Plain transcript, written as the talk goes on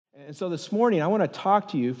And so this morning, I want to talk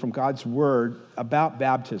to you from God's Word about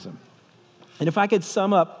baptism. And if I could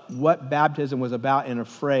sum up what baptism was about in a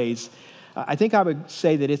phrase, I think I would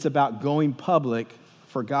say that it's about going public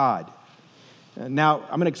for God. Now,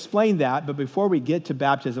 I'm going to explain that, but before we get to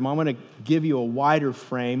baptism, I want to give you a wider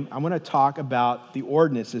frame. I want to talk about the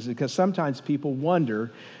ordinances, because sometimes people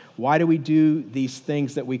wonder, why do we do these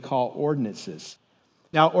things that we call ordinances?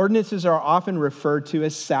 Now, ordinances are often referred to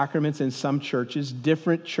as sacraments in some churches.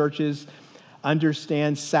 Different churches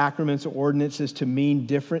understand sacraments or ordinances to mean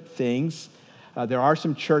different things. There are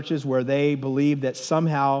some churches where they believe that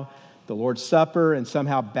somehow the Lord's Supper and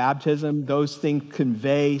somehow baptism, those things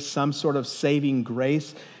convey some sort of saving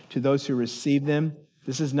grace to those who receive them.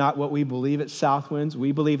 This is not what we believe at Southwinds.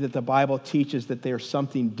 We believe that the Bible teaches that they are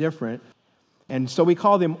something different. And so we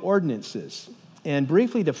call them ordinances. And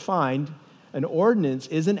briefly defined, an ordinance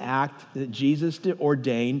is an act that Jesus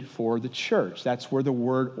ordained for the church. That's where the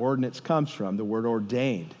word ordinance comes from, the word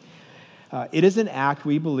ordained. It is an act,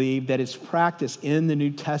 we believe, that is practiced in the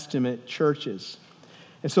New Testament churches.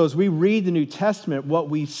 And so as we read the New Testament, what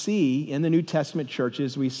we see in the New Testament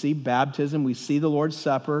churches, we see baptism, we see the Lord's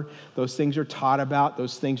Supper. Those things are taught about,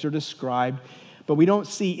 those things are described. But we don't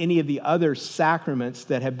see any of the other sacraments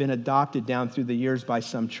that have been adopted down through the years by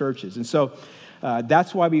some churches. And so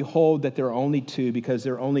that's why we hold that there are only two, because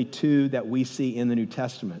there are only two that we see in the New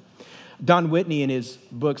Testament. Don Whitney, in his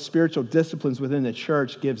book, Spiritual Disciplines Within the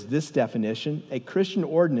Church, gives this definition: a Christian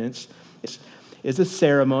ordinance is a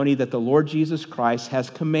ceremony that the Lord Jesus Christ has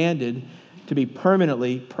commanded to be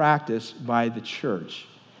permanently practiced by the church.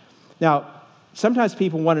 Now, sometimes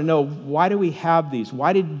people want to know, why do we have these?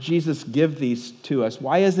 Why did Jesus give these to us?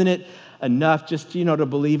 Why isn't it enough just, to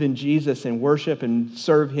believe in Jesus and worship and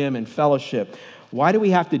serve him and fellowship? Why do we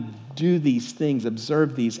have to do these things,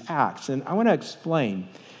 observe these acts? And I want to explain.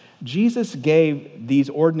 Jesus gave these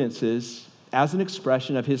ordinances as an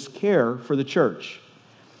expression of his care for the church.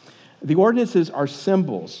 The ordinances are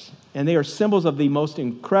symbols, and they are symbols of the most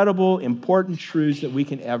incredible, important truths that we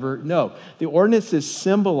can ever know. The ordinances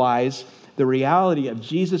symbolize the reality of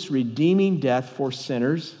Jesus' redeeming death for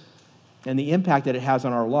sinners and the impact that it has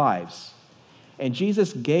on our lives. And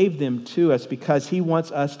Jesus gave them to us because he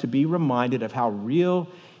wants us to be reminded of how real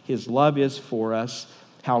his love is for us,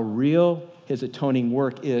 how real his atoning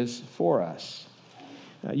work is for us.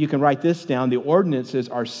 You can write this down. The ordinances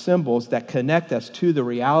are symbols that connect us to the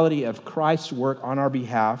reality of Christ's work on our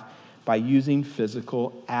behalf by using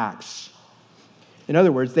physical acts. In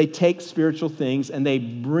other words, they take spiritual things and they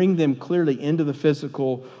bring them clearly into the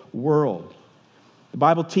physical world. The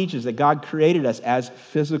Bible teaches that God created us as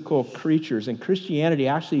physical creatures, and Christianity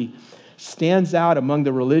actually stands out among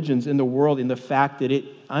the religions in the world in the fact that it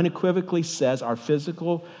unequivocally says our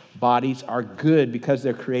physical bodies are good because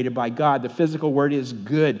they're created by God. The physical word is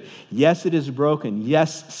good. Yes, it is broken.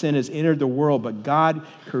 Yes, sin has entered the world, but God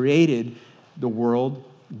created the world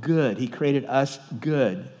good. He created us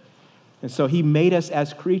good. And so he made us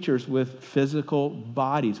as creatures with physical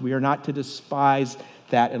bodies. We are not to despise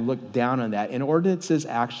that and look down on that. And ordinances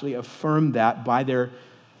actually affirm that by their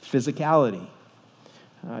physicality.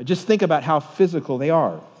 Just think about how physical they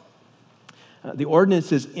are. The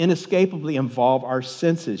ordinances inescapably involve our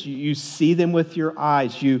senses. You see them with your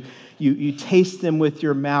eyes. You taste them with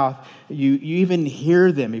your mouth. You even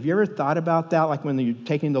hear them. Have you ever thought about that? Like when you're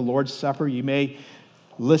taking the Lord's Supper, you may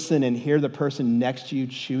listen and hear the person next to you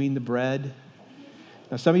chewing the bread.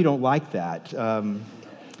 Now, some of you don't like that.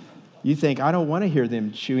 You think, I don't want to hear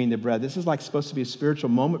them chewing the bread. This is like supposed to be a spiritual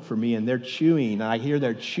moment for me, and they're chewing, and I hear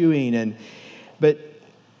they're chewing. But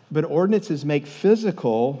ordinances make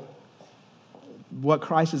physical what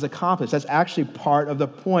Christ has accomplished. That's actually part of the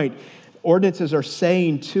point. Ordinances are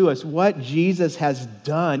saying to us what Jesus has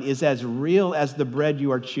done is as real as the bread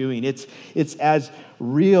you are chewing. It's as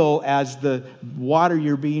real as the water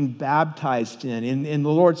you're being baptized in. In the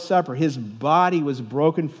Lord's Supper, his body was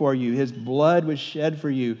broken for you. His blood was shed for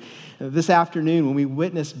you. This afternoon, when we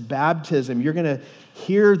witness baptism, you're going to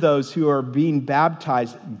hear those who are being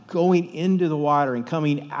baptized going into the water and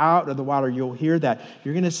coming out of the water. You'll hear that.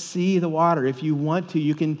 You're going to see the water. If you want to,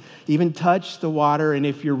 you can even touch the water. And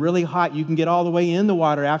if you're really hot, you can get all the way in the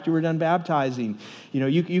water after we're done baptizing.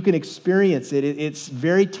 You can experience it. It's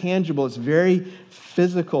very tangible. It's very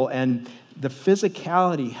physical. And the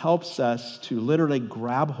physicality helps us to literally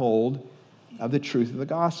grab hold of the truth of the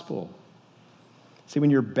gospel. See, when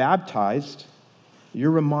you're baptized,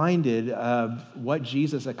 you're reminded of what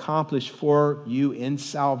Jesus accomplished for you in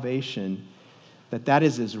salvation, that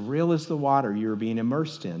is as real as the water you're being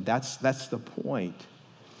immersed in. That's the point.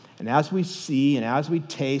 And as we see and as we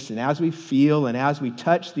taste and as we feel and as we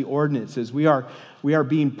touch the ordinances, we are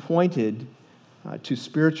being pointed to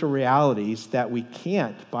spiritual realities that we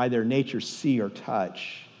can't by their nature see or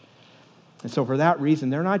touch. And so for that reason,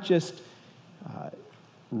 they're not just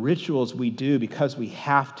rituals we do because we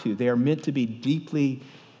have to. They are meant to be deeply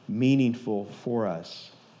meaningful for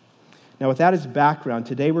us. Now, with that as background,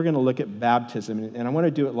 today we're going to look at baptism, and I want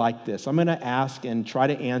to do it like this. I'm going to ask and try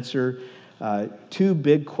to answer two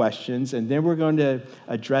big questions, and then we're going to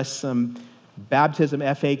address some baptism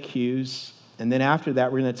FAQs, and then after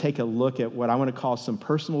that, we're going to take a look at what I want to call some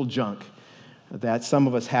personal junk that some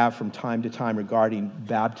of us have from time to time regarding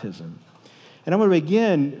baptism. And I'm going to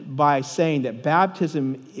begin by saying that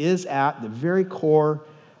baptism is at the very core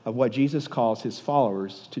of what Jesus calls his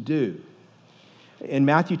followers to do. In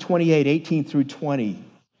Matthew 28, 18 through 20,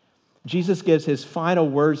 Jesus gives his final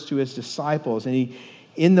words to his disciples, and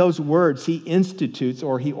in those words, he institutes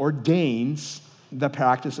or he ordains the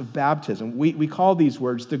practice of baptism. We call these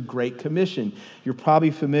words the Great Commission. You're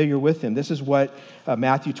probably familiar with them. This is what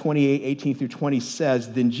Matthew 28, 18 through 20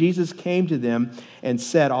 says. Then Jesus came to them and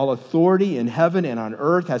said, all authority in heaven and on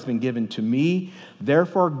earth has been given to me.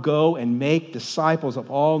 Therefore go and make disciples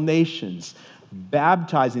of all nations,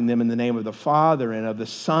 baptizing them in the name of the Father and of the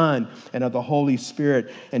Son and of the Holy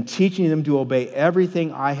Spirit, and teaching them to obey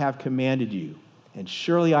everything I have commanded you. And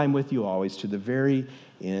surely I'm with you always to the very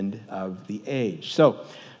end of the age. So,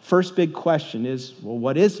 first big question is, well,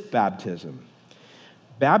 what is baptism?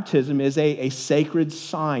 Baptism is a sacred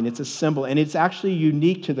sign. It's a symbol, and it's actually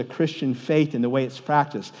unique to the Christian faith in the way it's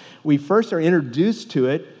practiced. We first are introduced to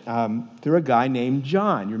it through a guy named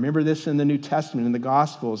John. You remember this in the New Testament, in the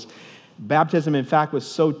Gospels. Baptism, in fact, was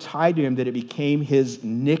so tied to him that it became his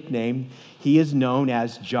nickname. He is known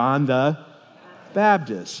as John the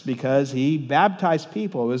Baptist because he baptized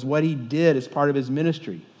people. It was what he did as part of his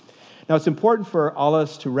ministry. Now, it's important for all of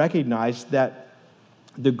us to recognize that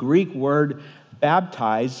the Greek word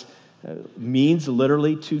baptize means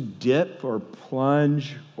literally to dip or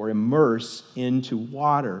plunge or immerse into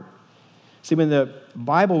water. See, when the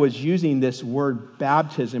Bible was using this word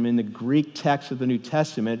baptism in the Greek text of the New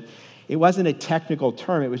Testament, it wasn't a technical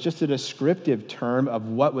term. It was just a descriptive term of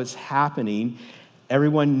what was happening.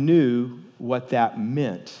 Everyone knew what that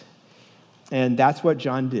meant. And that's what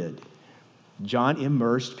John did. John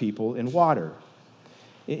immersed people in water.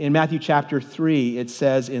 In Matthew chapter 3, it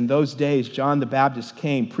says, in those days, John the Baptist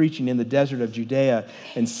came preaching in the desert of Judea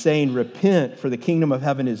and saying, repent, for the kingdom of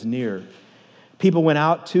heaven is near. People went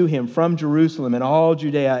out to him from Jerusalem and all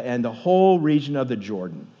Judea and the whole region of the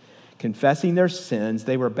Jordan. Confessing their sins,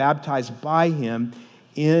 they were baptized by him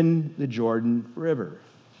in the Jordan River.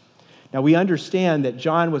 Now, we understand that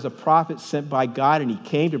John was a prophet sent by God, and he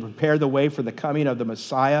came to prepare the way for the coming of the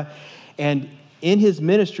Messiah. And in his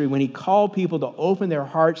ministry, when he called people to open their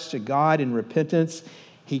hearts to God in repentance,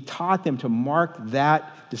 he taught them to mark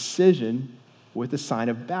that decision with the sign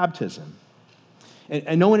of baptism.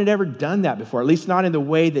 And no one had ever done that before, at least not in the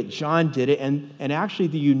way that John did it. And actually,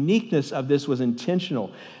 the uniqueness of this was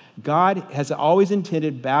intentional. God has always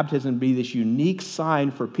intended baptism to be this unique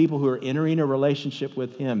sign for people who are entering a relationship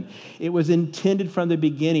with him. It was intended from the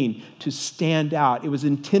beginning to stand out. It was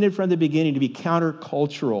intended from the beginning to be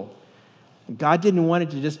countercultural. God didn't want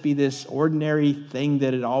it to just be this ordinary thing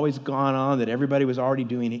that had always gone on, that everybody was already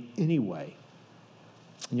doing anyway.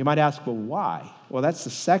 And you might ask, well, why? Well, that's the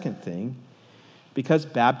second thing. Because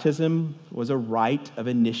baptism was a rite of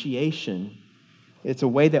initiation. It's a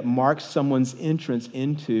way that marks someone's entrance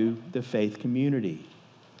into the faith community.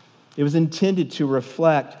 It was intended to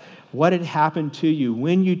reflect what had happened to you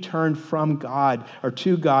when you turned from God or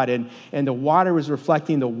to God, and the water was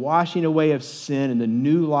reflecting the washing away of sin and the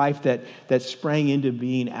new life that sprang into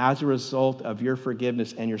being as a result of your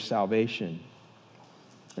forgiveness and your salvation.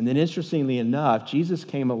 And then interestingly enough, Jesus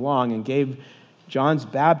came along and gave John's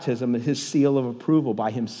baptism his seal of approval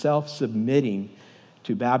by himself submitting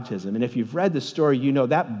to baptism. And if you've read the story, you know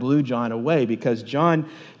that blew John away because John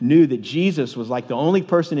knew that Jesus was like the only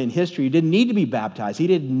person in history who didn't need to be baptized. He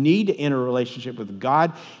didn't need to enter a relationship with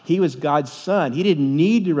God. He was God's son. He didn't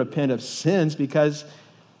need to repent of sins because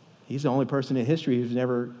he's the only person in history who's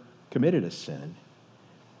never committed a sin.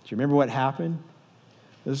 Do you remember what happened?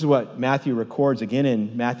 This is what Matthew records. Again,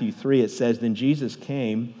 in Matthew 3, it says, then Jesus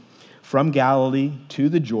came from Galilee to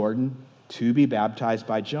the Jordan to be baptized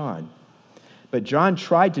by John. But John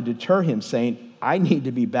tried to deter him, saying, I need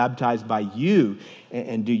to be baptized by you,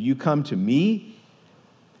 and do you come to me?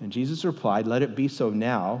 And Jesus replied, let it be so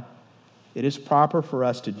now. It is proper for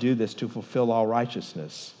us to do this to fulfill all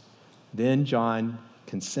righteousness. Then John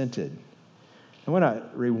consented. I want to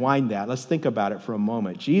rewind that. Let's think about it for a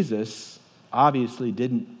moment. Jesus obviously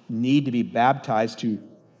didn't need to be baptized to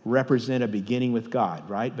represent a beginning with God,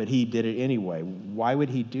 right? But he did it anyway. Why would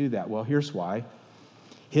he do that? Well, here's why.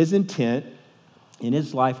 His intent in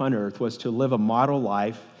his life on earth was to live a model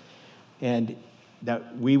life and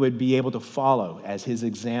that we would be able to follow as his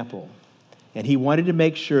example. And he wanted to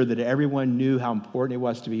make sure that everyone knew how important it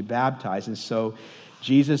was to be baptized. And so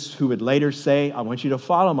Jesus, who would later say, I want you to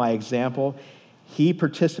follow my example, he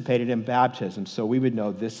participated in baptism so we would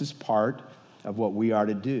know this is part of what we are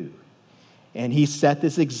to do. And he set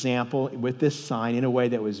this example with this sign in a way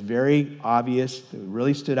that was very obvious, that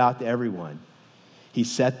really stood out to everyone. He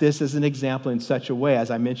set this as an example in such a way,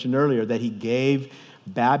 as I mentioned earlier, that he gave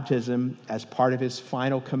baptism as part of his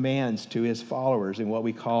final commands to his followers in what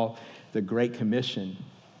we call the Great Commission.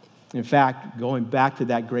 In fact, going back to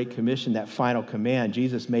that Great Commission, that final command,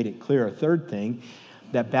 Jesus made it clear, a third thing,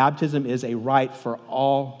 that baptism is a right for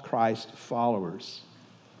all Christ followers.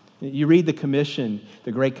 You read the commission,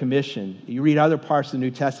 the Great Commission, you read other parts of the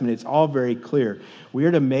New Testament, it's all very clear. We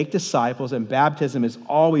are to make disciples, and baptism is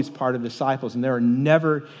always part of disciples, and there are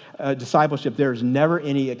never, discipleship, there is never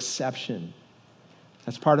any exception.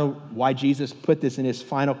 That's part of why Jesus put this in his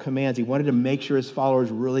final commands. He wanted to make sure his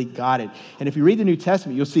followers really got it. And if you read the New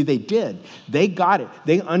Testament, you'll see they did. They got it.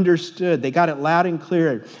 They understood. They got it loud and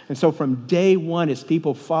clear. And so from day one, as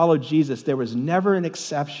people followed Jesus, there was never an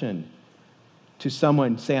exception to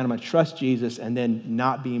someone saying, I'm going to trust Jesus, and then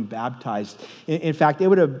not being baptized. In fact, it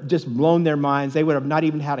would have just blown their minds. They would have not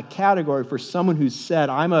even had a category for someone who said,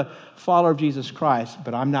 I'm a follower of Jesus Christ,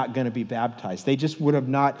 but I'm not going to be baptized. They just would have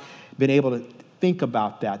not been able to think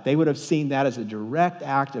about that. They would have seen that as a direct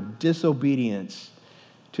act of disobedience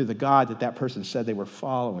to the God that person said they were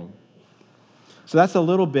following. So that's a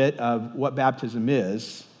little bit of what baptism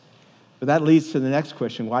is. But that leads to the next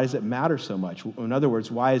question. Why does it matter so much? In other words,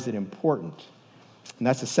 why is it important? And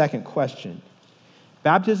that's the second question.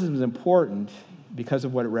 Baptism is important because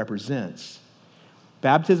of what it represents.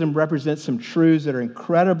 Baptism represents some truths that are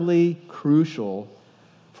incredibly crucial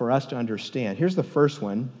for us to understand. Here's the first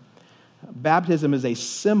one. Baptism is a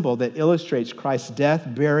symbol that illustrates Christ's death,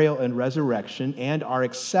 burial, and resurrection, and our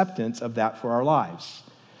acceptance of that for our lives.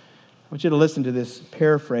 I want you to listen to this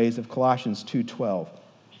paraphrase of Colossians 2:12.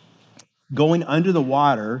 Going under the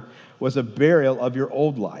water was a burial of your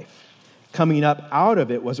old life. Coming up out of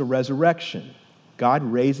it was a resurrection, God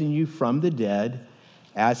raising you from the dead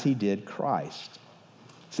as he did Christ.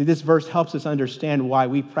 See, this verse helps us understand why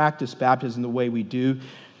we practice baptism the way we do,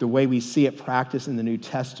 the way we see it practiced in the New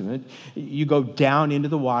Testament. You go down into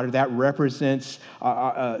the water. That represents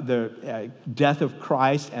the death of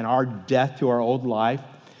Christ and our death to our old life.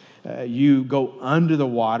 You go under the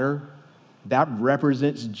water. That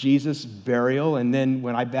represents Jesus' burial. And then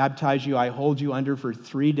when I baptize you, I hold you under for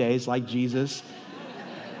 3 days like Jesus.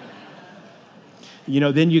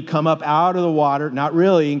 Then you come up out of the water. Not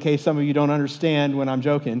really, in case some of you don't understand when I'm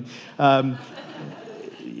joking.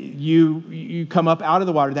 You come up out of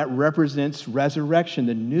the water. That represents resurrection,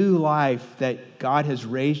 the new life that God has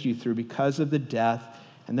raised you through because of the death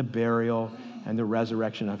and the burial and the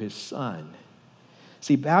resurrection of his Son.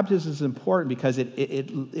 See, baptism is important because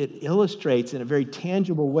it illustrates in a very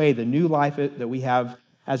tangible way the new life that we have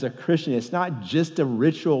as a Christian. It's not just a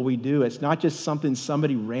ritual we do. It's not just something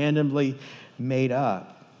somebody randomly made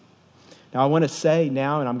up. Now, I want to say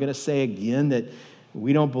now, and I'm going to say again, that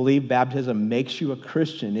we don't believe baptism makes you a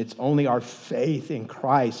Christian. It's only our faith in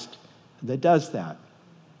Christ that does that.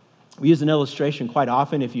 We use an illustration quite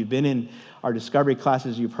often. If you've been in our discovery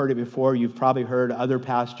classes, you've heard it before. You've probably heard other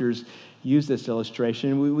pastors use this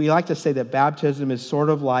illustration. We like to say that baptism is sort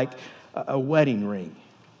of like a wedding ring.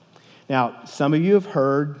 Now, some of you have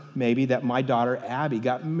heard maybe that my daughter Abby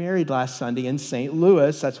got married last Sunday in St.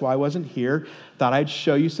 Louis. That's why I wasn't here. Thought I'd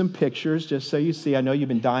show you some pictures just so you see. I know you've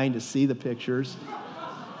been dying to see the pictures.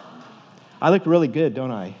 I look really good,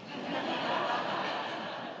 don't I?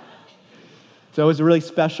 So it was a really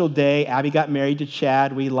special day. Abby got married to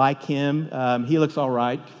Chad. We like him. He looks all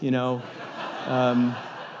right,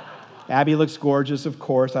 Abby looks gorgeous, of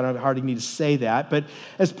course. I don't hardly need to say that. But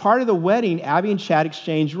as part of the wedding, Abby and Chad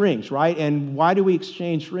exchanged rings, right? And why do we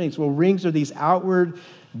exchange rings? Well, rings are these outward,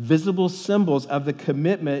 visible symbols of the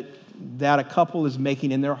commitment that a couple is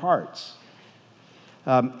making in their hearts.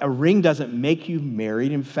 A ring doesn't make you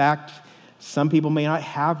married. In fact, some people may not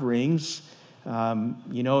have rings.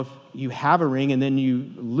 If you have a ring and then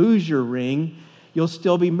you lose your ring, you'll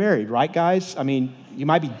still be married, right, guys? I mean, you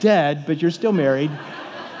might be dead, but you're still married.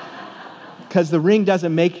 Because the ring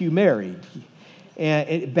doesn't make you married.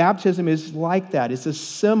 And baptism is like that. It's a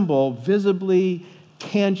symbol visibly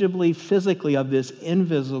tangibly, physically of this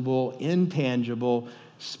invisible, intangible,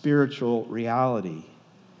 spiritual reality.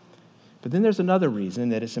 But then there's another reason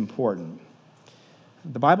that it's important.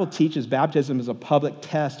 The Bible teaches baptism is a public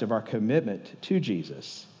test of our commitment to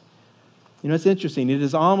Jesus. You know, it's interesting. It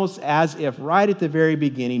is almost as if right at the very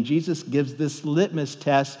beginning, Jesus gives this litmus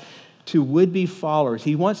test to would-be followers.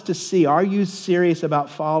 He wants to see, are you serious about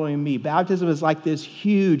following me? Baptism is like this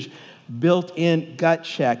huge built-in gut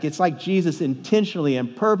check. It's like Jesus intentionally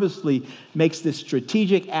and purposely makes this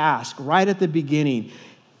strategic ask right at the beginning.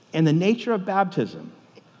 And the nature of baptism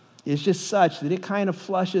is just such that it kind of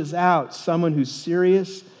flushes out someone who's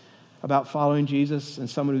serious about following Jesus and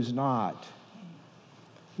someone who's not.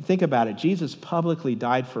 You think about it. Jesus publicly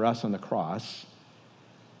died for us on the cross.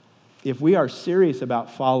 If we are serious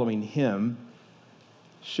about following him,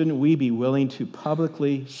 shouldn't we be willing to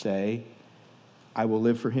publicly say, I will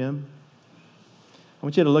live for him? I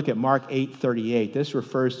want you to look at Mark 8:38. This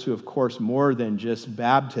refers to, of course, more than just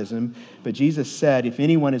baptism. But Jesus said, if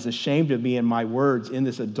anyone is ashamed of me and my words in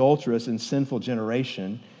this adulterous and sinful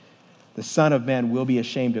generation, the Son of Man will be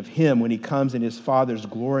ashamed of him when he comes in his Father's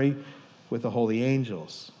glory with the holy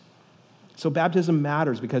angels. So baptism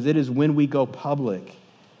matters because it is when we go public.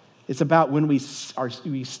 It's about when we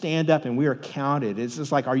stand up and we are counted. It's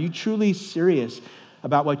just like, are you truly serious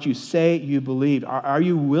about what you say you believe? Are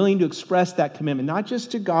you willing to express that commitment, not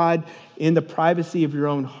just to God in the privacy of your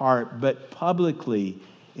own heart, but publicly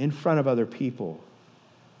in front of other people?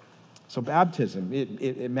 So baptism,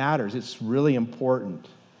 it matters. It's really important.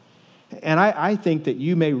 And I think that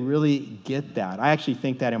you may really get that. I actually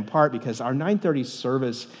think that in part because our 9:30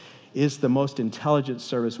 service is the most intelligent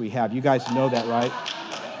service we have. You guys know that, right?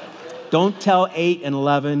 Don't tell 8 and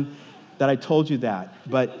 11 that I told you that,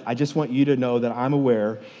 but I just want you to know that I'm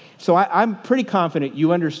aware. So I'm pretty confident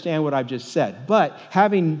you understand what I've just said. But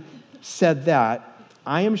having said that,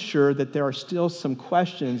 I am sure that there are still some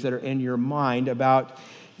questions that are in your mind about,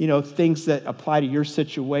 things that apply to your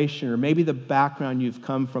situation, or maybe the background you've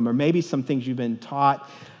come from, or maybe some things you've been taught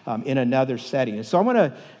in another setting. And so I'm going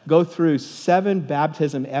to go through 7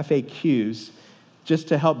 baptism FAQs just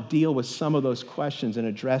to help deal with some of those questions and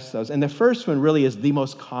address those. And the first one really is the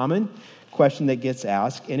most common question that gets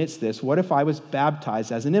asked, and it's this: what if I was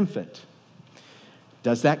baptized as an infant?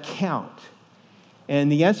 Does that count?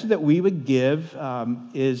 And the answer that we would give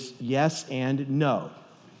is yes and no.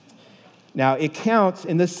 Now, it counts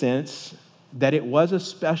in the sense that it was a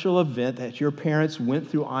special event that your parents went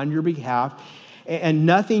through on your behalf, and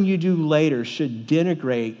nothing you do later should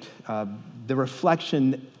denigrate the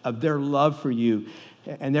reflection of their love for you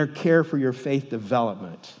and their care for your faith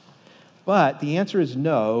development. But the answer is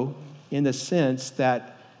no, in the sense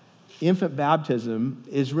that infant baptism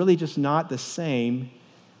is really just not the same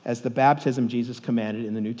as the baptism Jesus commanded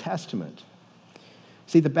in the New Testament.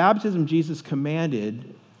 See, the baptism Jesus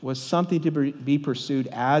commanded was something to be pursued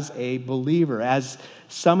as a believer, as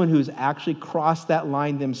someone who's actually crossed that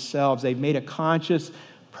line themselves. They've made a conscious,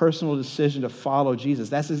 personal decision to follow Jesus.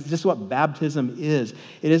 That's just what baptism is.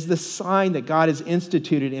 It is the sign that God has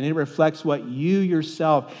instituted, and it reflects what you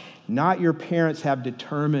yourself, not your parents, have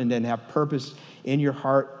determined and have purposed in your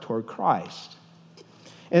heart toward Christ.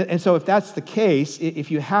 And so if that's the case, if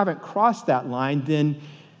you haven't crossed that line, then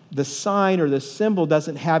the sign or the symbol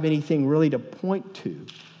doesn't have anything really to point to.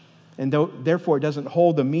 And therefore, it doesn't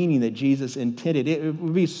hold the meaning that Jesus intended. It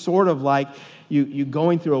would be sort of like you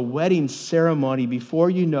going through a wedding ceremony before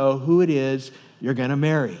you know who it is you're going to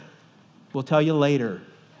marry. We'll tell you later.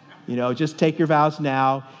 Just take your vows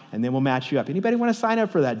now, and then we'll match you up. Anybody want to sign up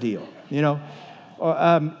for that deal?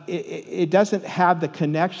 It doesn't have the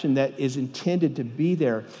connection that is intended to be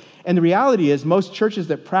there. And the reality is, most churches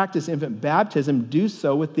that practice infant baptism do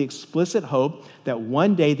so with the explicit hope that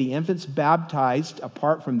one day the infants baptized,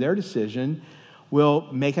 apart from their decision, will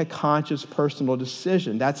make a conscious personal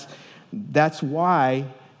decision. That's why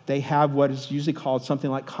they have what is usually called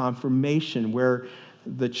something like confirmation, where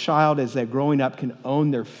the child, as they're growing up, can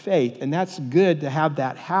own their faith. And that's good to have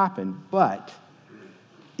that happen. But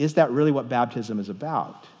is that really what baptism is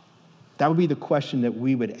about? That would be the question that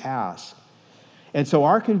we would ask. And so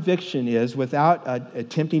our conviction is, without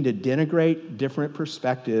attempting to denigrate different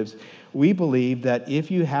perspectives, we believe that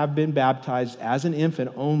if you have been baptized as an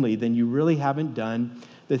infant only, then you really haven't done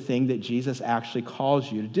the thing that Jesus actually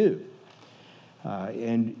calls you to do.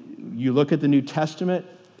 And you look at the New Testament,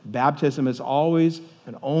 baptism is always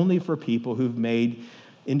and only for people who've made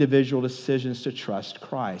individual decisions to trust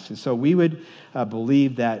Christ. And so we would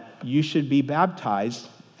believe that you should be baptized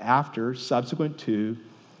subsequent to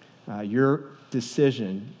your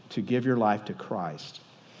decision to give your life to Christ.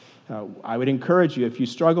 I would encourage you, if you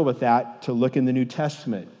struggle with that, to look in the New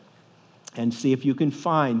Testament and see if you can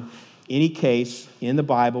find any case in the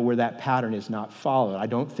Bible where that pattern is not followed. I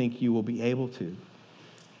don't think you will be able to.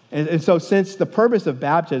 And so since the purpose of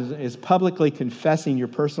baptism is publicly confessing your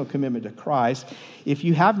personal commitment to Christ, if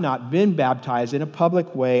you have not been baptized in a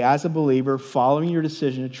public way as a believer following your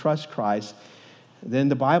decision to trust Christ, then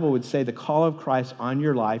the Bible would say the call of Christ on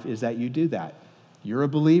your life is that you do that. You're a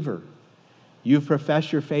believer. You've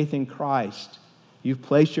professed your faith in Christ. You've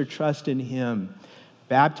placed your trust in Him.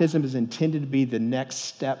 Baptism is intended to be the next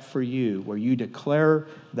step for you, where you declare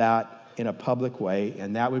that in a public way,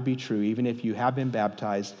 and that would be true even if you have been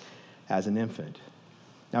baptized as an infant.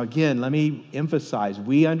 Now again, let me emphasize,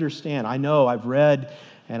 we understand, I know I've read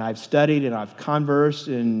and I've studied and I've conversed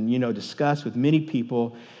and discussed with many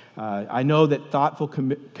people. I know that thoughtful,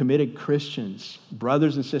 committed Christians,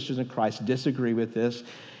 brothers and sisters in Christ, disagree with this,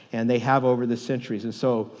 and they have over the centuries. And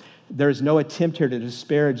so there's no attempt here to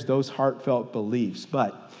disparage those heartfelt beliefs,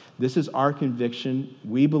 but this is our conviction.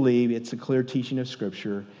 We believe it's a clear teaching of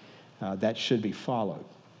Scripture that should be followed.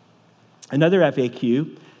 Another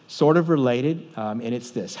FAQ, sort of related, and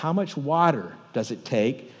it's this: how much water does it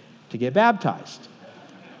take to get baptized?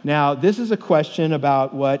 Now, this is a question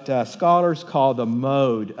about what scholars call the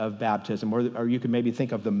mode of baptism, or you can maybe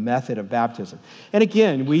think of the method of baptism. And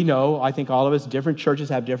again, we know, I think all of us, different churches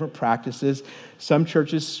have different practices. Some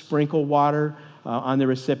churches sprinkle water on the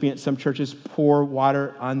recipient. Some churches pour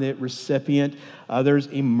water on the recipient. Others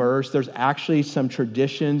immerse. There's actually some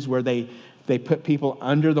traditions where they put people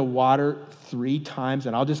under the water 3 times.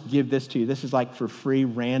 And I'll just give this to you. This is like for free,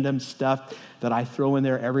 random stuff that I throw in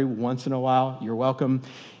there every once in a while. You're welcome.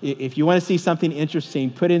 If you want to see something interesting,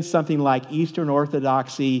 put in something like Eastern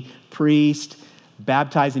Orthodoxy priest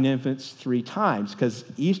baptizing infants 3 times. Because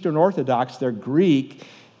Eastern Orthodox, they're Greek.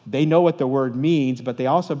 They know what the word means, but they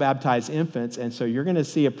also baptize infants. And so you're going to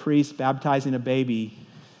see a priest baptizing a baby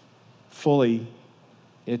fully.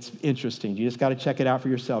 It's interesting. You just got to check it out for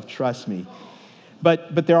yourself. Trust me.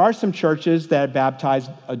 But there are some churches that baptize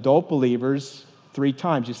adult believers 3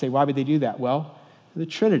 times. You say, why would they do that? Well, the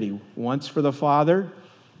Trinity. Once for the Father,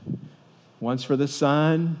 once for the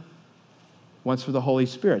Son, once for the Holy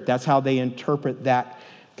Spirit. That's how they interpret that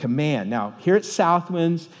command. Now, here at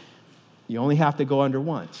Southwinds, you only have to go under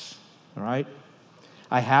once, all right?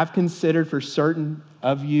 I have considered for certain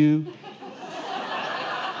of you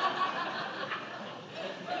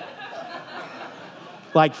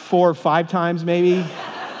like 4 or 5 times maybe.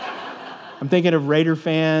 I'm thinking of Raider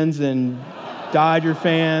fans and Dodger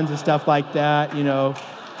fans and stuff like that,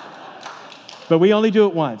 But we only do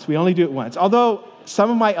it once. Although some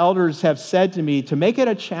of my elders have said to me, to make it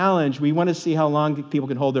a challenge, we want to see how long people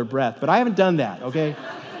can hold their breath. But I haven't done that, okay?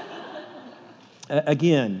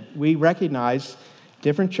 Again, we recognize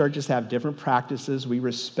different churches have different practices. We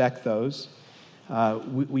respect those.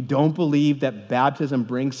 We don't believe that baptism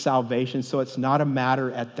brings salvation, so it's not a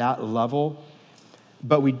matter at that level.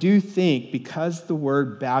 But we do think, because the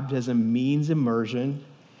word baptism means immersion,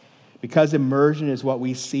 because immersion is what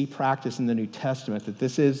we see practiced in the New Testament, that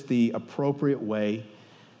this is the appropriate way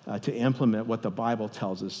to implement what the Bible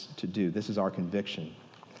tells us to do. This is our conviction.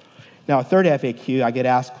 Now, a third FAQ I get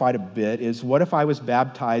asked quite a bit is, what if I was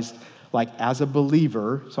baptized like as a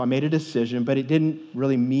believer? So I made a decision, but it didn't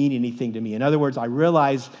really mean anything to me. In other words, I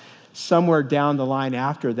realized somewhere down the line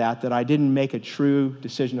after that I didn't make a true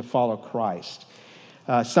decision to follow Christ.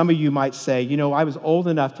 Some of you might say, I was old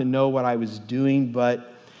enough to know what I was doing,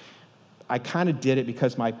 but I kind of did it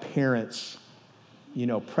because my parents,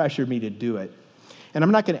 pressured me to do it. And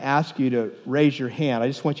I'm not going to ask you to raise your hand. I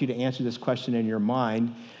just want you to answer this question in your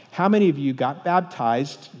mind. How many of you got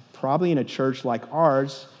baptized, probably in a church like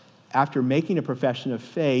ours, after making a profession of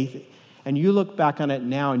faith, and you look back on it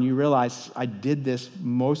now and you realize, I did this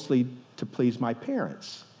mostly to please my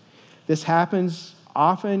parents? This happens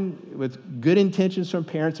often with good intentions from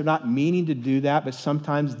parents. They're not meaning to do that, but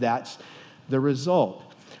sometimes that's the result.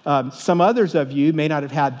 Some others of you may not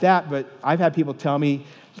have had that, but I've had people tell me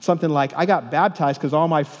something like, I got baptized because all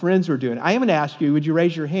my friends were doing it. I am going to ask you, would you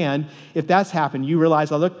raise your hand if that's happened? You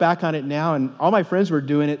realize, I look back on it now and all my friends were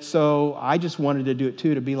doing it, so I just wanted to do it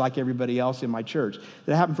too, to be like everybody else in my church. Did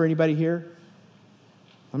that happen for anybody here?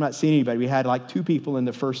 I'm not seeing anybody. We had like 2 people in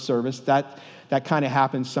the first service. That kind of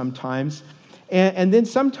happens sometimes. And then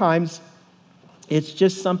sometimes it's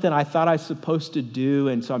just something I thought I was supposed to do,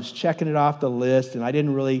 and so I'm checking it off the list, and I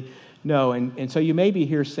didn't really know. And so you may be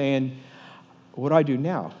here saying, what do I do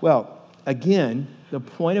now? Well, again, the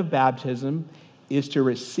point of baptism is to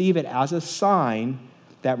receive it as a sign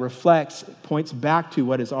that points back to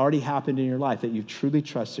what has already happened in your life, that you've truly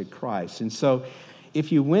trusted Christ. And so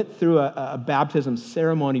if you went through a baptism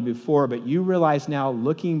ceremony before, but you realize now,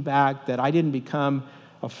 looking back, that I didn't become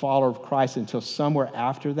a follower of Christ until somewhere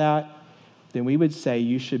after that, then we would say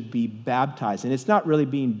you should be baptized. And it's not really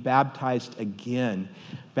being baptized again.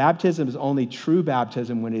 Baptism is only true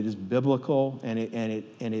baptism when it is biblical and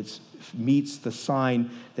it meets the sign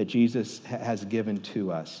that Jesus has given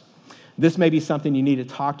to us. This may be something you need to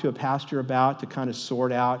talk to a pastor about to kind of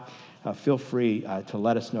sort out. Feel free to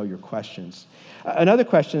let us know your questions. Another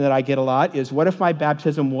question that I get a lot is, what if my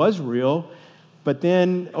baptism was real, but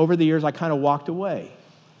then over the years I kind of walked away?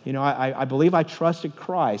 You know, I believe I trusted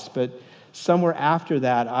Christ, but somewhere after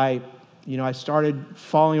that I started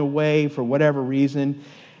falling away for whatever reason.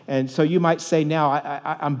 And so you might say, now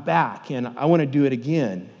I'm back and I want to do it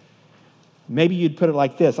again. Maybe you'd put it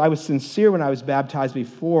like this: I was sincere when I was baptized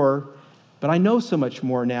before, but I know so much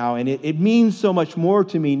more now, and it means so much more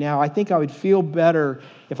to me now. I think I would feel better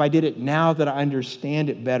if I did it now that I understand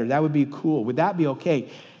it better. That would be cool. Would that be okay?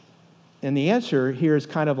 And the answer here is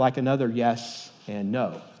kind of like another yes and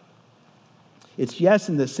no. It's yes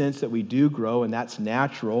in the sense that we do grow, and that's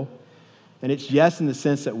natural. And it's yes in the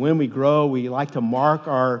sense that when we grow, we like to mark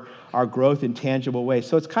our growth in tangible ways.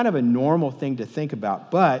 So it's kind of a normal thing to think about.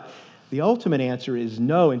 But the ultimate answer is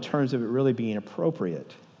no in terms of it really being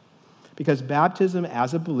appropriate. Because baptism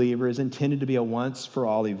as a believer is intended to be a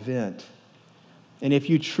once-for-all event. And if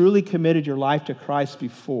you truly committed your life to Christ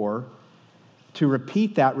before, to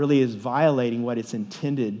repeat that really is violating what it's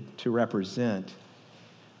intended to represent,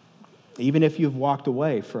 even if you've walked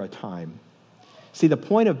away for a time. See, the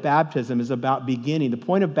point of baptism is about beginning. The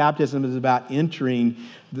point of baptism is about entering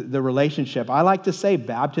the relationship. I like to say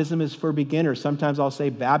baptism is for beginners. Sometimes I'll say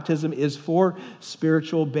baptism is for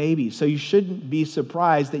spiritual babies. So you shouldn't be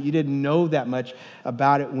surprised that you didn't know that much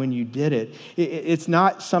about it when you did it. It's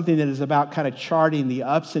not something that is about kind of charting the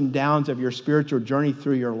ups and downs of your spiritual journey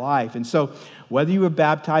through your life. And so whether you were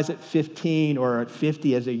baptized at 15 or at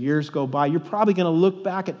 50 as the years go by, you're probably going to look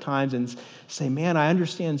back at times and say, man, I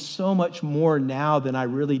understand so much more now than I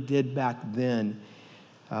really did back then.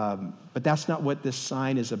 But that's not what this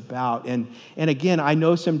sign is about. And again, I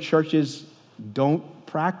know some churches don't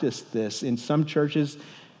practice this. In some churches,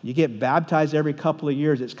 you get baptized every couple of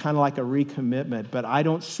years. It's kind of like a recommitment. But I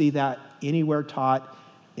don't see that anywhere taught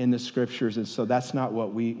in the scriptures. And so that's not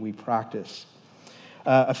what we practice.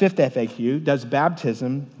 A fifth FAQ: does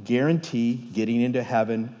baptism guarantee getting into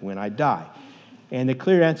heaven when I die? And the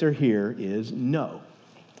clear answer here is no.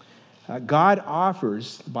 God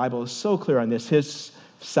offers, the Bible is so clear on this, his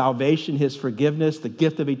salvation, his forgiveness, the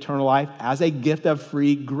gift of eternal life as a gift of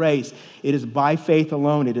free grace. It is by faith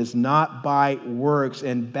alone. It is not by works.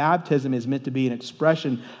 And baptism is meant to be an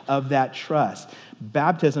expression of that trust.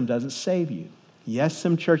 Baptism doesn't save you. Yes,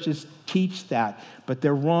 some churches teach that, but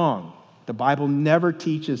they're wrong. The Bible never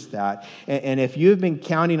teaches that. And if you've been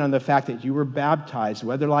counting on the fact that you were baptized,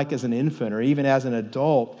 whether like as an infant or even as an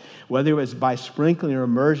adult, whether it was by sprinkling or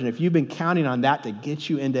immersion, if you've been counting on that to get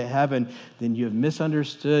you into heaven, then you've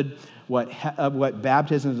misunderstood what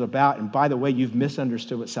baptism is about. And by the way, you've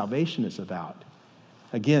misunderstood what salvation is about.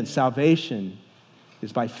 Again, salvation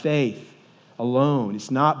is by faith alone.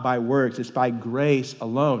 It's not by works. It's by grace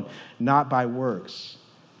alone, not by works.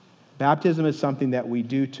 Baptism is something that we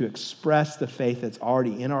do to express the faith that's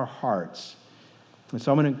already in our hearts. And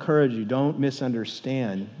so I'm going to encourage you, don't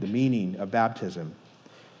misunderstand the meaning of baptism.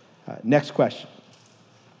 Next question.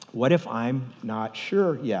 What if I'm not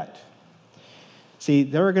sure yet? See,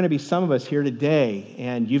 there are going to be some of us here today,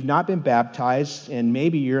 and you've not been baptized, and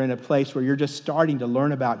maybe you're in a place where you're just starting to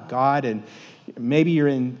learn about God, and maybe you're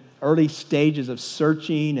in early stages of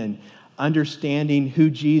searching and understanding who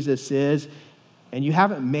Jesus is, and you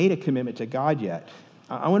haven't made a commitment to God yet.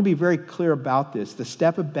 I want to be very clear about this. The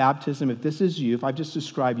step of baptism, if this is you, if I've just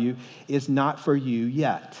described you, is not for you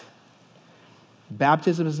yet.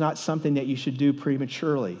 Baptism is not something that you should do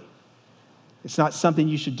prematurely. It's not something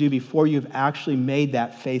you should do before you've actually made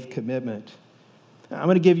that faith commitment. I'm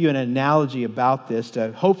going to give you an analogy about this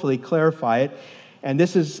to hopefully clarify it. And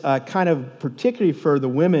this is kind of particularly for the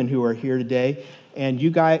women who are here today. And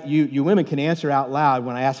you women can answer out loud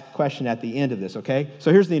when I ask a question at the end of this, okay?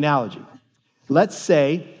 So here's the analogy. Let's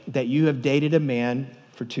say that you have dated a man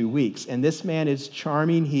for 2 weeks, and this man is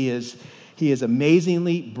charming. He is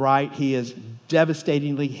amazingly bright. He is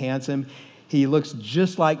devastatingly handsome. He looks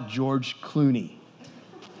just like George Clooney,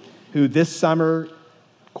 who this summer,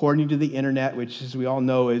 according to the internet, which as we all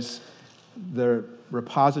know is the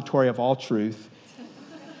repository of all truth,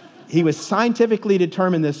 he was scientifically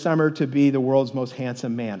determined this summer to be the world's most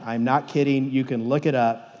handsome man. I'm not kidding. You can look it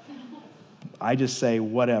up. I just say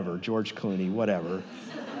whatever, George Clooney, whatever.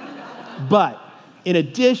 But in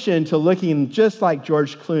addition to looking just like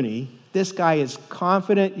George Clooney, this guy is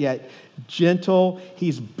confident yet gentle.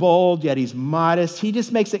 He's bold yet he's modest. He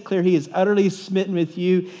just makes it clear he is utterly smitten with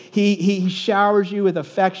you. He showers you with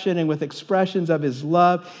affection and with expressions of his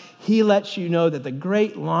love. He lets you know that the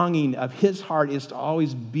great longing of his heart is to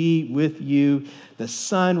always be with you. The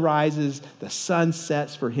sun rises, the sun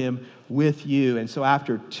sets for him with you. And so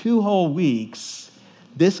after 2 whole weeks,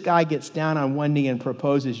 this guy gets down on one knee and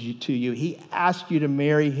proposes to you. He asks you to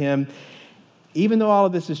marry him. Even though all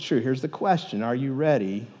of this is true, here's the question. Are you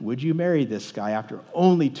ready? Would you marry this guy after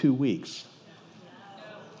only 2 weeks?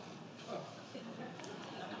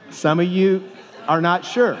 Some of you are not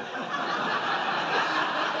sure.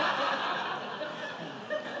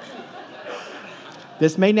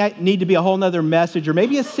 This may not need to be a whole nother message or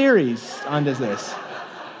maybe a series on this.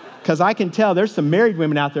 Because I can tell there's some married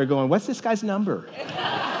women out there going, what's this guy's number?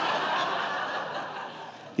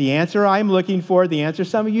 The answer I'm looking for, the answer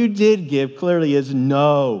some of you did give clearly is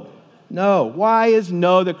no. No. Why is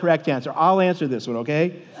no the correct answer? I'll answer this one,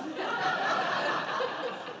 okay?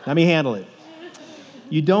 Let me handle it.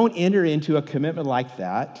 You don't enter into a commitment like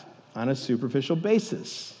that on a superficial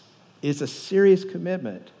basis. It's a serious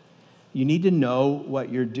commitment. You need to know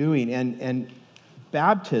what you're doing. And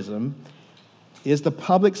baptism is the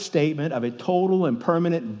public statement of a total and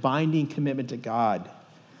permanent binding commitment to God.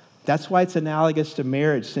 That's why it's analogous to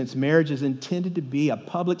marriage, since marriage is intended to be a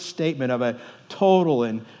public statement of a total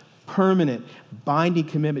and permanent binding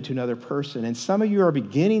commitment to another person. And some of you are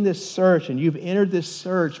beginning this search, and you've entered this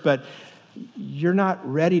search, but you're not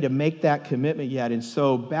ready to make that commitment yet. And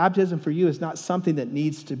so baptism for you is not something that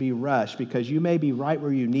needs to be rushed, because you may be right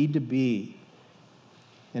where you need to be.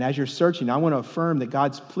 And as you're searching, I want to affirm that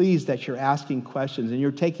God's pleased that you're asking questions and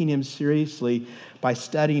you're taking him seriously by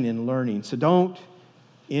studying and learning. So don't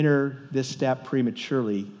enter this step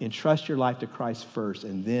prematurely. Entrust your life to Christ first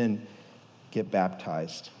and then get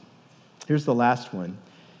baptized. Here's the last one.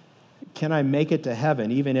 Can I make it to heaven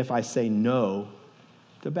even if I say no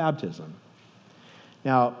to baptism?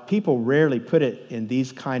 Now, people rarely put it in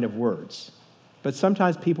these kind of words, but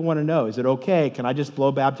sometimes people want to know, is it okay? Can I just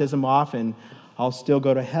blow baptism off and I'll still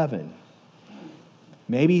go to heaven?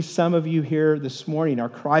 Maybe some of you here this morning are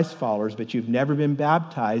Christ followers, but you've never been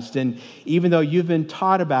baptized. And even though you've been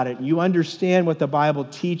taught about it and you understand what the Bible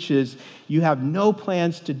teaches, you have no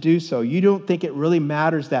plans to do so. You don't think it really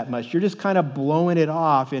matters that much. You're just kind of blowing it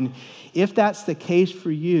off. And if that's the case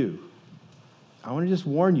for you, I want to just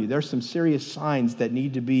warn you, there's some serious signs that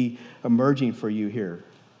need to be emerging for you here.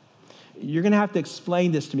 You're going to have to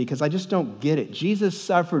explain this to me because I just don't get it. Jesus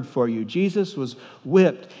suffered for you. Jesus was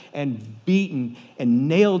whipped and beaten and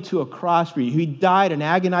nailed to a cross for you. He died an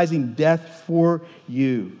agonizing death for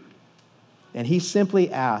you. And he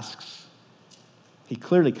simply asks, he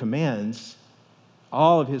clearly commands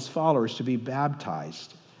all of his followers to be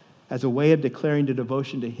baptized as a way of declaring the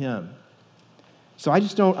devotion to him. So I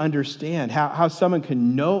just don't understand how someone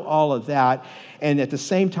can know all of that and at the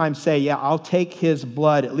same time say, yeah, I'll take his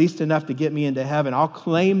blood, at least enough to get me into heaven. I'll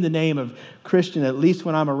claim the name of Christian, at least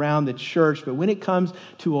when I'm around the church. But when it comes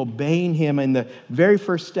to obeying him in the very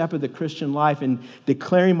first step of the Christian life and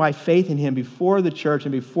declaring my faith in him before the church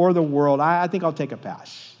and before the world, I think I'll take a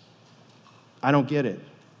pass. I don't get it.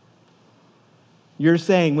 You're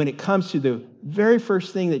saying when it comes to the very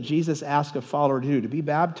first thing that Jesus asked a follower to do, to be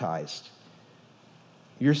baptized,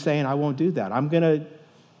 you're saying, I won't do that. I'm going to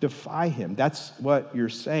defy him. That's what you're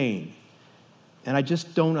saying. And I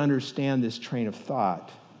just don't understand this train of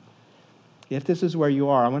thought. If this is where you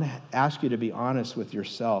are, I'm going to ask you to be honest with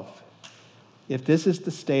yourself. If this is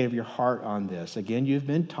the state of your heart on this, again, you've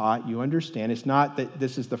been taught, you understand. It's not that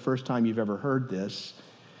this is the first time you've ever heard this,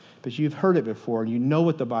 but you've heard it before and you know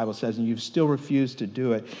what the Bible says and you've still refused to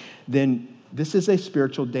do it, then this is a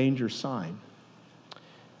spiritual danger sign.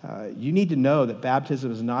 You need to know that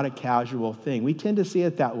baptism is not a casual thing. We tend to see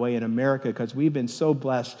it that way in America because we've been so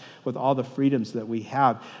blessed with all the freedoms that we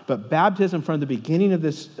have. But baptism from the beginning of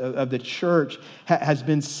the church has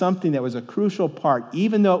been something that was a crucial part,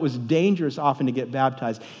 even though it was dangerous often to get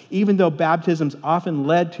baptized, even though baptisms often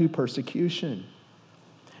led to persecution.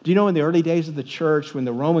 Do you know in the early days of the church, when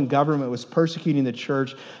the Roman government was persecuting the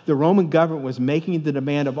church, the Roman government was making the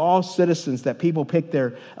demand of all citizens that people pick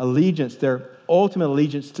their allegiance, their ultimate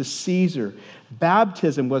allegiance to Caesar.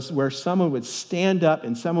 Baptism was where someone would stand up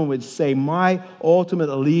and someone would say, my ultimate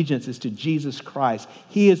allegiance is to Jesus Christ.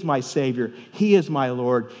 He is my Savior. He is my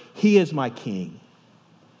Lord. He is my King.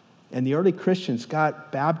 And the early Christians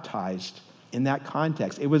got baptized in that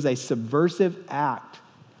context. It was a subversive act.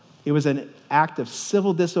 It was an act of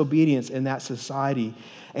civil disobedience in that society.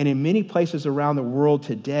 And in many places around the world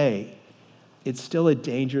today, it's still a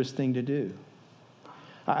dangerous thing to do.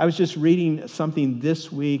 I was just reading something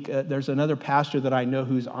this week. There's another pastor that I know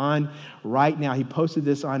who's on right now. He posted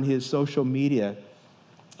this on his social media.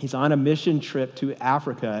 He's on a mission trip to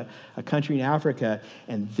Africa, a country in Africa.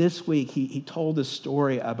 And this week, he told a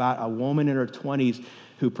story about a woman in her 20s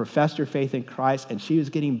who professed her faith in Christ, and she was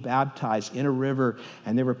getting baptized in a river,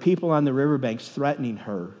 and there were people on the riverbanks threatening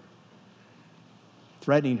her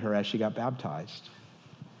as she got baptized.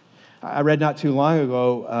 I read not too long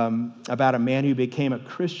ago about a man who became a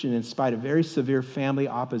Christian in spite of very severe family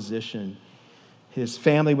opposition. His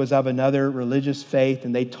family was of another religious faith,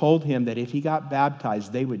 and they told him that if he got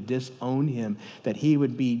baptized, they would disown him, that he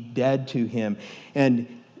would be dead to him, and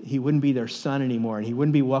he wouldn't be their son anymore, and he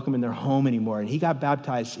wouldn't be welcome in their home anymore. And he got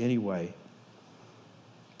baptized anyway.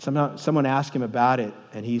 Someone asked him about it,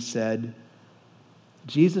 and he said,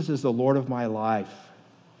 "Jesus is the Lord of my life.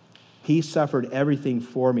 He suffered everything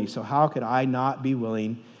for me, so how could I not be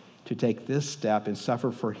willing to take this step and suffer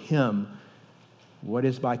for him what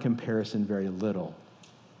is by comparison very little?"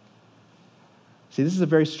 See, this is a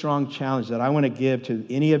very strong challenge that I want to give to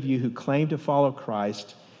any of you who claim to follow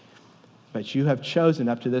Christ, but you have chosen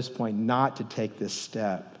up to this point not to take this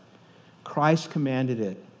step. Christ commanded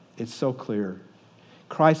it. It's so clear.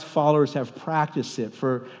 Christ's followers have practiced it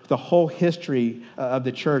for the whole history of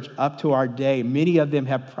the church up to our day. Many of them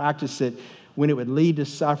have practiced it when it would lead to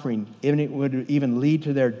suffering, even it would even lead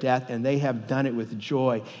to their death, and they have done it with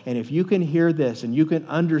joy. And if you can hear this, and you can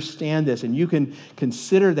understand this, and you can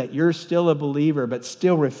consider that you're still a believer, but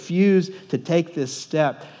still refuse to take this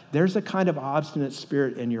step, there's a kind of obstinate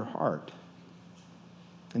spirit in your heart.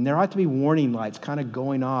 And there ought to be warning lights kind of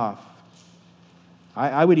going off.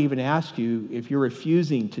 I would even ask you, if you're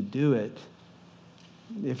refusing to do it,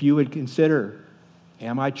 if you would consider,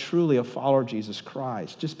 am I truly a follower of Jesus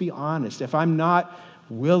Christ? Just be honest. If I'm not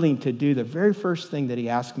willing to do the very first thing that he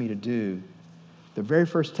asked me to do, the very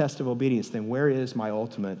first test of obedience, then where is my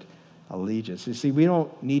ultimate allegiance? You see, we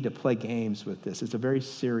don't need to play games with this. It's a very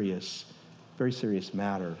serious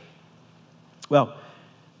matter. Well,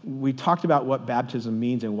 we talked about what baptism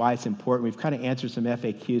means and why it's important. We've kind of answered some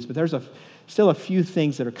FAQs, but there's still a few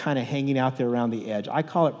things that are kind of hanging out there around the edge. I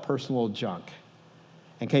call it personal junk.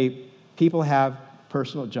 Okay, people have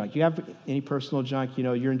personal junk. You have any personal junk? You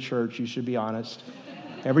know, you're in church, you should be honest.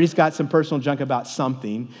 Everybody's got some personal junk about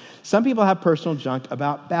something. Some people have personal junk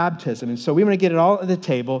about baptism. And so we want to get it all at the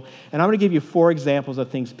table, and I'm going to give you 4 examples of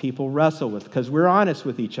things people wrestle with, because we're honest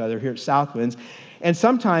with each other here at Southwinds. And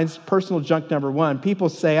sometimes personal junk number 1, people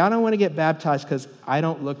say, I don't want to get baptized because I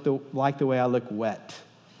don't like the way I look wet.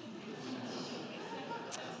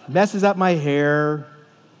 Messes up my hair,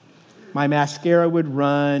 my mascara would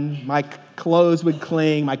run, my clothes would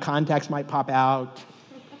cling, my contacts might pop out.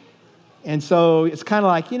 And so it's kind of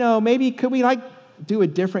like, maybe could we do a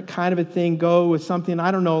different kind of a thing, go with something,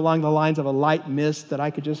 I don't know, along the lines of a light mist that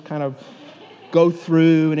I could just kind of go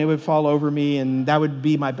through and it would fall over me and that would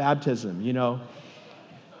be my baptism,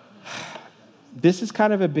 This is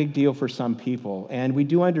kind of a big deal for some people, and we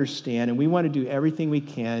do understand, and we want to do everything we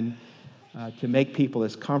can to make people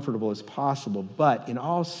as comfortable as possible. But in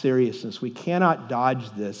all seriousness, we cannot dodge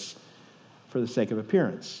this for the sake of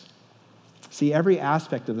appearance. See, every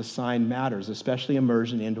aspect of the sign matters, especially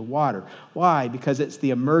immersion into water. Why? Because it's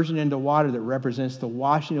the immersion into water that represents the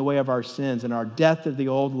washing away of our sins and our death of the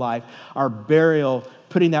old life, our burial,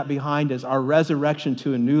 putting that behind us, our resurrection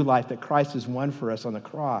to a new life that Christ has won for us on the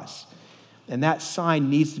cross. And that sign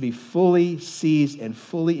needs to be fully seized and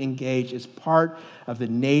fully engaged as part of the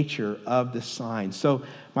nature of the sign. So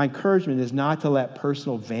my encouragement is not to let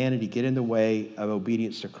personal vanity get in the way of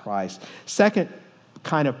obedience to Christ. Second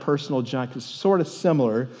kind of personal junk is sort of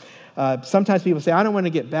similar. Sometimes people say, I don't want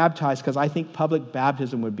to get baptized because I think public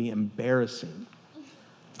baptism would be embarrassing.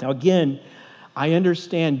 Now again, I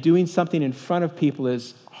understand doing something in front of people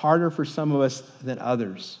is harder for some of us than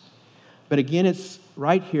others. But again, it's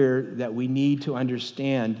right here that we need to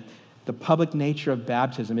understand the public nature of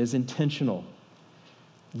baptism is intentional.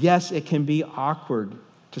 Yes, it can be awkward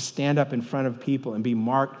to stand up in front of people and be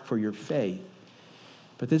marked for your faith.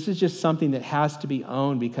 But this is just something that has to be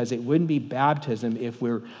owned, because it wouldn't be baptism if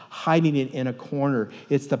we're hiding it in a corner.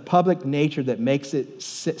 It's the public nature that makes it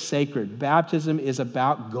sacred. Baptism is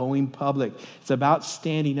about going public. It's about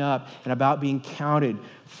standing up and about being counted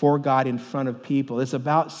for God in front of people. It's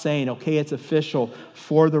about saying, okay, it's official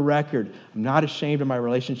for the record. I'm not ashamed of my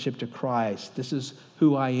relationship to Christ. This is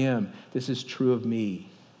who I am. This is true of me.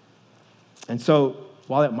 And so,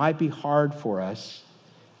 while it might be hard for us,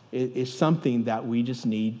 it is something that we just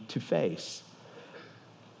need to face.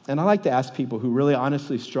 And I like to ask people who really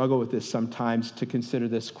honestly struggle with this sometimes to consider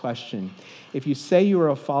this question. If you say you are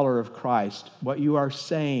a follower of Christ, what you are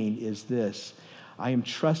saying is this: I am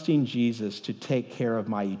trusting Jesus to take care of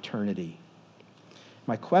my eternity.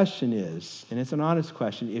 My question is, and it's an honest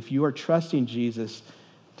question, if you are trusting Jesus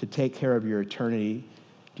to take care of your eternity,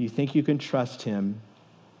 do you think you can trust him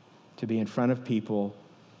to be in front of people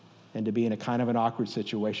and to be in a kind of an awkward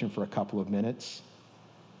situation for a couple of minutes?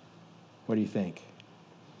 What do you think?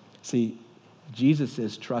 See, Jesus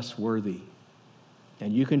is trustworthy,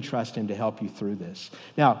 and you can trust him to help you through this.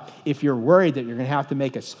 Now, if you're worried that you're going to have to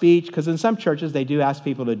make a speech, because in some churches they do ask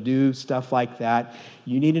people to do stuff like that,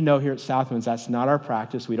 you need to know here at Southwinds that's not our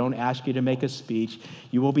practice. We don't ask you to make a speech.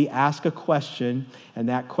 You will be asked a question, and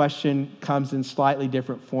that question comes in slightly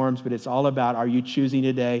different forms, but it's all about, are you choosing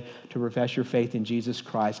today to profess your faith in Jesus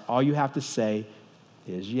Christ? All you have to say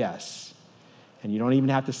is yes. And you don't even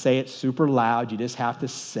have to say it super loud. You just have to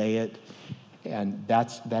say it. And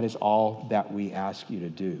that is all that we ask you to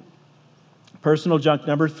do. Personal junk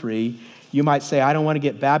number 3, you might say, I don't want to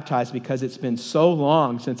get baptized because it's been so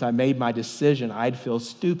long since I made my decision, I'd feel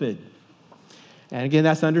stupid. And again,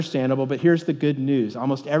 that's understandable, but here's the good news.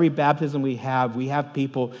 Almost every baptism we have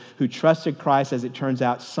people who trusted Christ, as it turns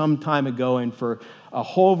out, some time ago, and for a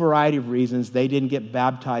whole variety of reasons, they didn't get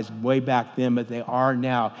baptized way back then, but they are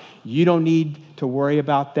now. You don't need to worry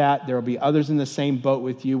about that. There will be others in the same boat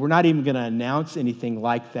with you. We're not even going to announce anything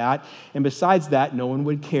like that. And besides that, no one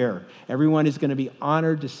would care. Everyone is going to be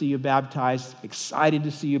honored to see you baptized, excited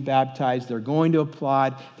to see you baptized. They're going to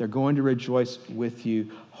applaud. They're going to rejoice with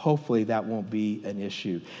you. Hopefully that won't be an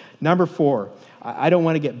issue. Number 4, I don't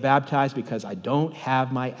want to get baptized because I don't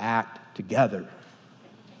have my act together.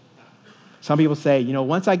 Some people say,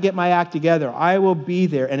 once I get my act together, I will be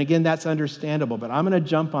there. And again, that's understandable, but I'm going to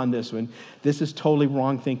jump on this one. This is totally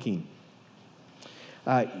wrong thinking.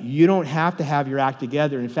 You don't have to have your act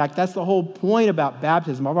together. In fact, that's the whole point about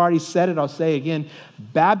baptism. I've already said it. I'll say again.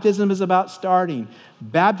 Baptism is about starting.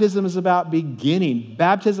 Baptism is about beginning.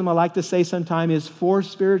 Baptism, I like to say sometimes, is for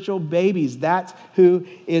spiritual babies. That's who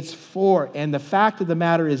it's for. And the fact of the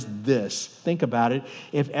matter is this. Think about it.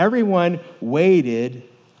 If everyone waited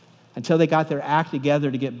until they got their act together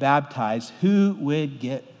to get baptized, who would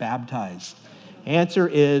get baptized? Answer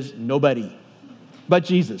is nobody but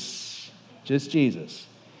Jesus. Just Jesus.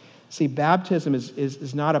 See, baptism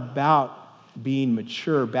is not about being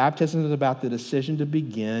mature. Baptism is about the decision to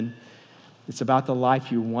begin. It's about the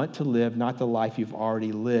life you want to live, not the life you've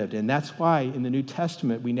already lived. And that's why in the New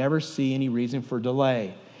Testament, we never see any reason for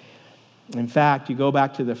delay. In fact, you go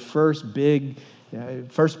back to the first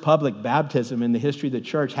public baptism in the history of the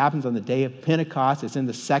church happens on the day of Pentecost. It's in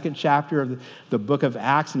the 2nd chapter of the book of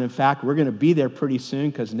Acts. And in fact, we're going to be there pretty soon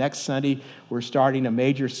because next Sunday we're starting a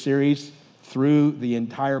major series through the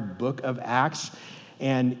entire book of Acts.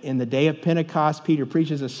 And in the day of Pentecost, Peter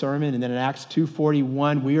preaches a sermon. And then in Acts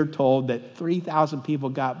 2:41, we are told that 3,000 people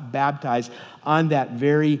got baptized on that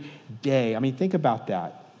very day. I mean, think about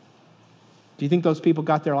that. Do you think those people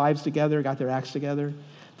got their lives together, got their acts together?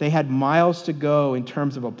 They had miles to go in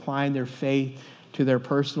terms of applying their faith to their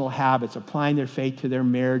personal habits, applying their faith to their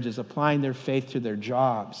marriages, applying their faith to their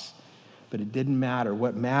jobs. But it didn't matter.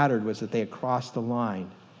 What mattered was that they had crossed the line.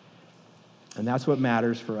 And that's what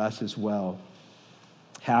matters for us as well.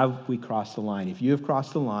 Have we crossed the line? If you have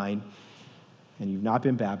crossed the line and you've not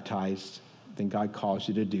been baptized, then God calls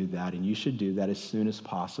you to do that, and you should do that as soon as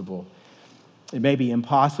possible. It may be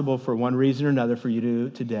impossible for one reason or another for you to do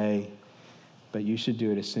it today, but you should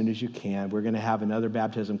do it as soon as you can. We're going to have another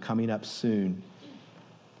baptism coming up soon.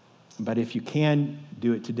 But if you can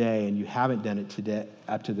do it today and you haven't done it today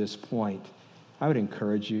up to this point, I would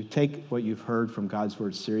encourage you, take what you've heard from God's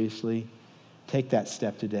word seriously. Take that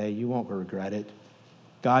step today. You won't regret it.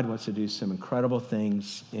 God wants to do some incredible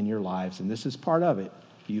things in your lives, and this is part of it,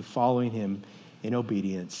 you following him in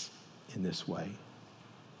obedience in this way.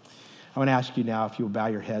 I want to ask you now if you'll bow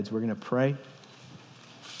your heads. We're going to pray,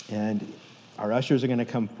 and our ushers are going to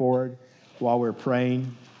come forward while we're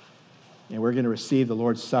praying, and we're going to receive the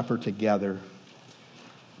Lord's Supper together.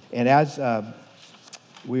 And as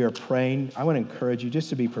we are praying, I want to encourage you just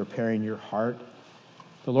to be preparing your heart.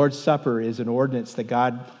 The Lord's Supper is an ordinance that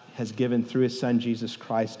God has given through his Son, Jesus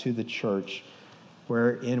Christ, to the church,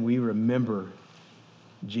 wherein we remember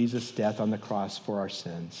Jesus' death on the cross for our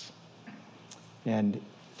sins. And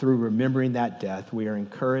through remembering that death, we are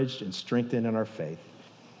encouraged and strengthened in our faith.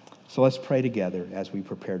 So let's pray together as we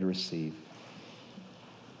prepare to receive.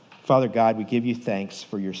 Father God, we give you thanks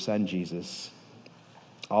for your Son, Jesus,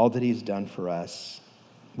 all that he's done for us.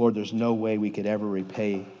 Lord, there's no way we could ever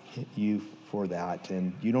repay you for that,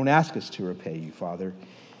 and you don't ask us to repay you, Father.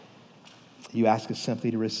 You ask us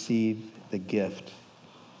simply to receive the gift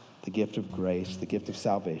of grace, the gift of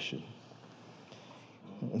salvation.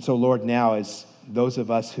 And so, Lord, now as those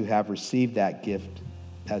of us who have received that gift,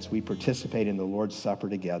 as we participate in the Lord's Supper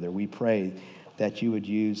together, we pray that you would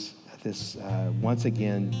use this, once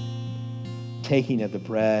again, taking of the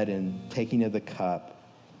bread and taking of the cup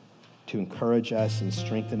to encourage us and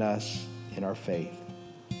strengthen us in our faith.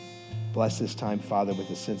 Bless this time, Father, with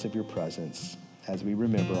a sense of your presence as we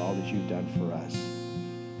remember all that you've done for us.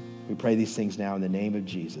 We pray these things now in the name of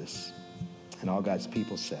Jesus. And all God's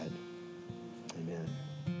people said, amen.